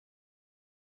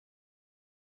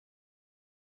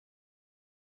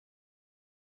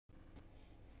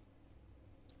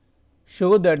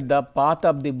show that the path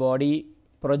of the body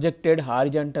projected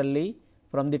horizontally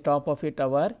from the top of a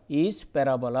tower is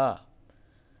parabola.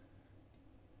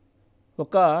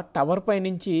 ఒక tower పై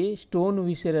నుంచి stone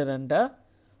విసిరారంట.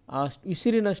 ఆ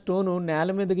విసిరిన stone నేల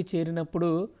మీదకి చేరినప్పుడు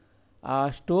ఆ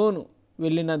స్టోన్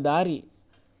వెళ్ళిన దారి,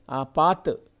 ఆ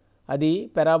పాత్, అది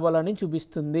పెరాబోలాని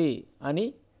చూపిస్తుంది అని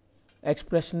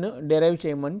ఎక్స్ప్రెషన్ డెరైవ్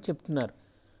చేయమని చెప్తున్నారు.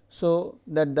 So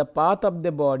that the path of the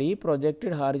body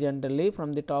projected horizontally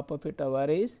from the top of a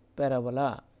tower is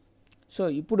parabola. So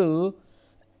ఇప్పుడు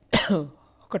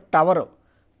ఒక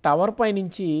టవర్ పై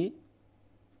నుంచి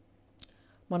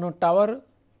మనం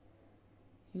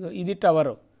ఇది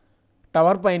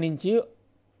టవర్ పై నుంచి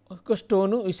ఒక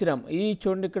స్టోను విసిరాం. ఇది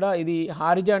చూడండి, ఇక్కడ ఇది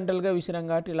హారిజాంటల్గా విసిరాం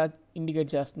కాబట్టి ఇలా ఇండికేట్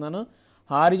చేస్తున్నాను.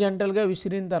 హారిజాంటల్గా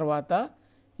విసిరిన తర్వాత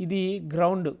ఇది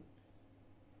గ్రౌండ్,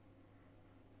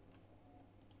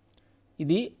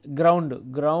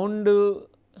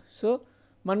 సో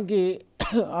మనకి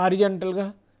హారిజాంటల్గా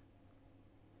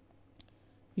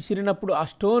విసిరినప్పుడు ఆ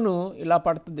స్టోను ఇలా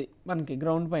పడుతుంది మనకి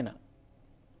గ్రౌండ్ పైన,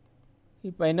 ఈ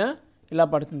పైన ఇలా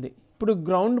పడుతుంది. ఇప్పుడు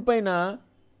గ్రౌండ్ పైన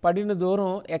పడిన దూరం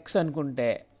ఎక్స్ అనుకుంటే,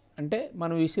 అంటే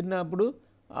మనం విసిరినప్పుడు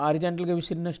హారిజాంటల్గా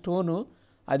విసిరిన స్టోను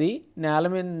అది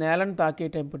నేలను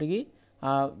తాకేటప్పటికి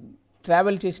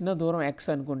ట్రావెల్ చేసిన దూరం ఎక్స్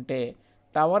అనుకుంటే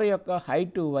టవర్ యొక్క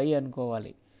హైట్ వై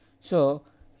అనుకోవాలి. సో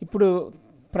ఇప్పుడు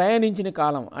ప్రయాణించిన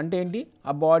కాలం అంటే ఏంటి,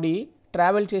 ఆ బాడీ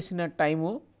ట్రావెల్ చేసిన టైము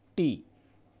టీ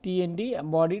ఏంటి, ఆ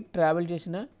బాడీ ట్రావెల్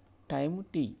చేసిన టైము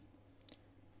టీ.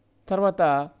 తర్వాత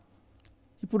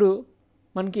ఇప్పుడు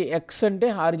మనకి ఎక్స్ అంటే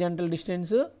హారిజాంటల్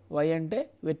డిస్టెన్స్, వై అంటే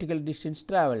వెర్టికల్ డిస్టెన్స్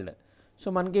ట్రావెల్డ్. సో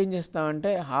మనకి ఏం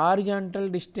చేస్తామంటే horizontal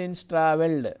distance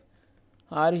travelled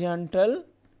horizontal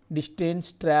distance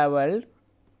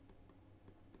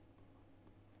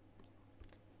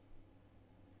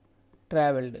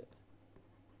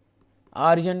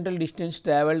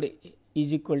travelled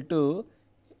is equal to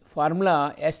formula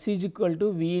S is equal to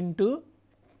V into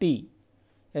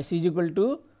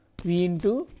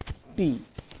T.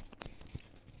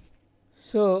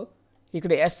 So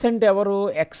ఇక్కడ S అంటే ఎవరు,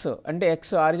 ఎక్స్, అంటే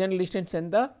ఎక్స్ హారిజాంటల్ డిస్టెన్స్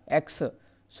ఎంత, ఎక్స్.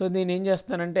 సో నేను ఏం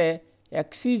చేస్తానంటే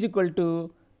X is equal to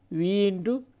V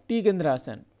into T కింద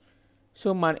రాశాను. సో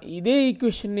ఇదే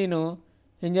ఈక్వేషన్ నేను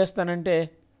ఏం చేస్తానంటే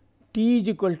T is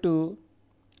equal to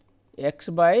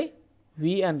X by V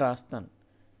అని రాస్తాను.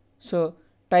 సో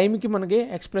టైంకి మనకి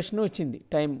ఎక్స్ప్రెషన్ వచ్చింది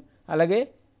టైం, అలాగే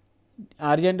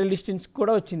హారిజాంటల్ డిస్టెన్స్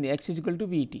కూడా వచ్చింది, X is equal to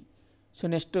VT. So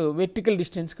next vertical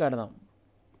distance కడదాం.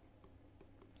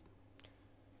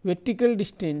 వెర్టికల్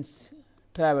డిస్టెన్స్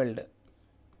ట్రావెల్డ్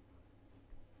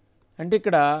అంటే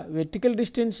ఇక్కడ vertical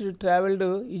distance travelled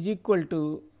is equal to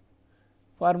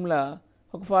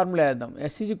ఒక ఫార్ములా వేద్దాం.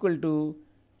 S is equal to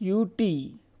UT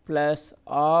plus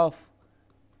of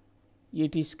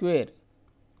AT square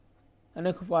అనే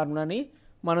ఒక ఫార్ములాని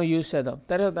మనం యూజ్ చేద్దాం.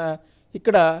 తర్వాత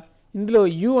ఇక్కడ ఇందులో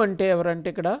U అంటే ఎవరంటే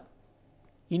ఇక్కడ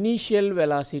ఇనీషియల్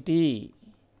వెలాసిటీ,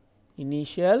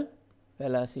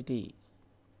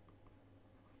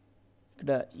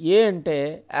 ఇక్కడ A అంటే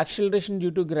యాక్సిలరేషన్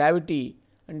డ్యూ టు గ్రావిటీ,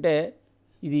 అంటే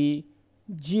ఇది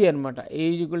G అనమాట. A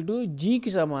ఈజ్ ఈక్వల్ టు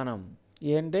Gకి సమానం.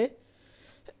 ఏ అంటే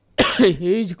A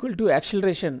is equal to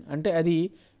acceleration, అంటే అది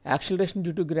యాక్సిలరేషన్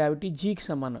డ్యూ టు గ్రావిటీ Gకి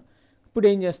సమానం. ఇప్పుడు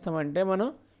ఏం చేస్తామంటే మనం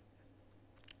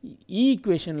ఈ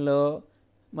ఈక్వేషన్లో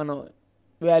మనం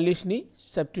వాల్యూస్ని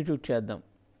సబ్స్టిట్యూట్ చేద్దాం.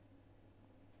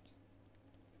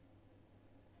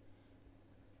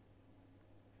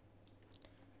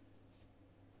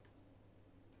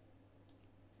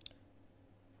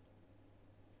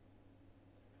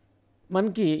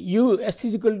 మనకి S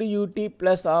is equal to UT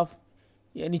plus of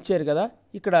అని ఇచ్చారు కదా.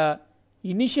 ఇక్కడ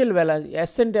ఇనీషియల్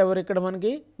S అంటే ఎవరు, ఇక్కడ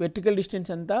మనకి వెర్టికల్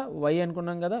డిస్టెన్స్ ఎంత, Y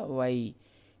అనుకున్నాం కదా, Y.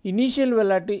 ఇనీషియల్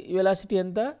వెలాసిటీ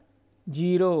ఎంత,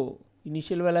 0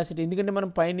 ఇనీషియల్ వెలాసిటీ, ఎందుకంటే మనం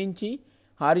పైనుంచి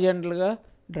హారిజాంటల్గా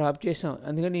డ్రాప్ చేసాం,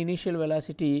 అందుకని initial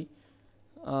velocity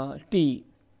T.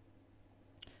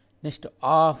 Next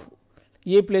of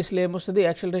ఏ ప్లేస్లో ఏమొస్తుంది,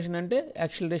 యాక్సిలరేషన్ అంటే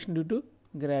acceleration due to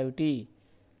gravity.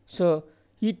 So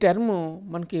ఈ టర్మ్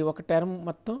మనకి ఒక టర్మ్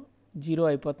మొత్తం 0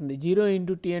 అయిపోతుంది. 0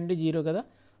 ఇంటూ T అంటే 0 కదా.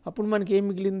 అప్పుడు మనకి ఏం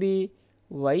మిగిలింది,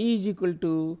 Y is equal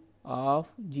to of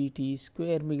GT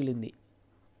square మిగిలింది.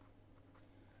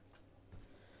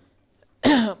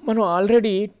 మనం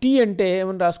ఆల్రెడీ T అంటే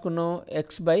ఏమని రాసుకున్నాం,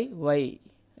 ఎక్స్ బై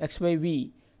V.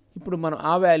 ఇప్పుడు మనం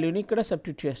ఆ వాల్యూని ఇక్కడ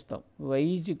సబ్స్టిట్యూట్ చేస్తాం. Y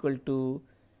is equal to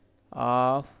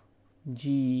of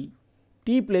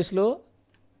T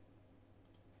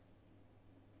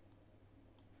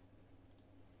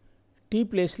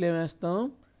ప్లేస్లో ఏం వేస్తాం,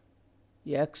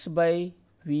 ఎక్స్ బై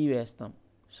V వేస్తాం.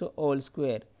 So whole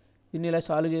square. దీన్ని ఇలా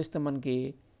సాల్వ్ చేస్తే మనకి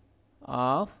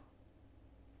of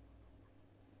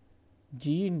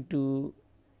g into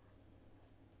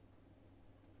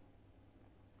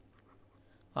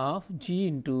of g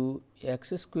into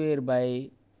x square by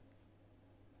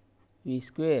v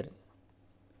square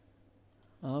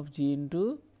of g into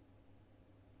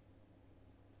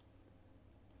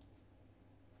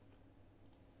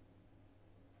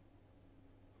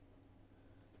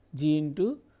g into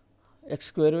x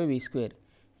square by v square.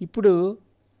 ఇప్పుడు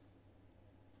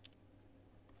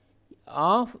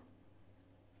of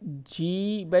g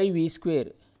by v square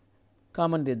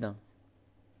common తీద్దాం.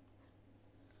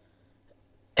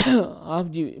 Of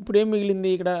g ఇప్పుడు ఏం మిగిలింది,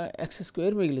 ఇక్కడ x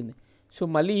స్క్వేర్ మిగిలింది. So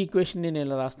మళ్ళీ equation నేను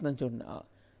ఇలా రాస్తున్నాను చూడండి.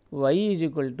 y is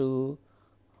equal to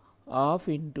half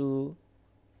into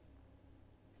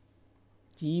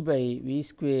g by v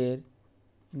square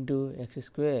into x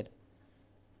square.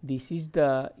 This is the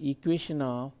equation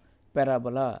of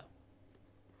parabola.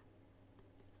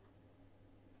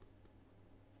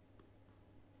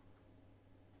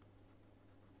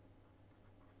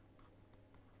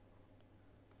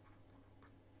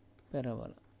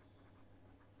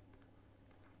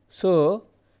 So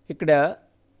ఇక్కడ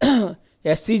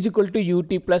s is equal to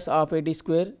ut plus half at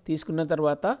square తీసుకున్న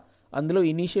తర్వాత అందులో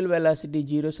initial velocity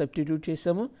 0 substitute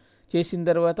చేసాము. చేసిన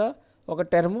తర్వాత ఒక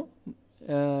term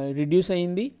reduce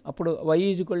అయింది. అప్పుడు y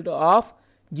is equal to half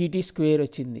gt square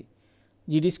వచ్చింది.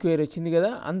 gt స్క్వేర్ వచ్చింది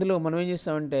కదా. అందులో మనం ఏం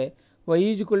చేస్తామంటే y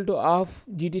is equal to half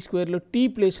gt స్క్వేర్లో t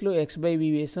ప్లేస్లో x బై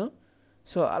v వేసాం.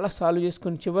 సో అలా సాల్వ్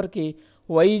చేసుకుని చివరికి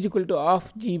y is equal to half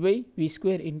g by v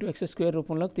square into x square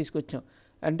రూపంలోకి తీసుకొచ్చాం.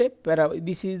 అంటే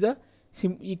this is the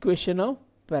equation of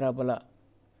parabola.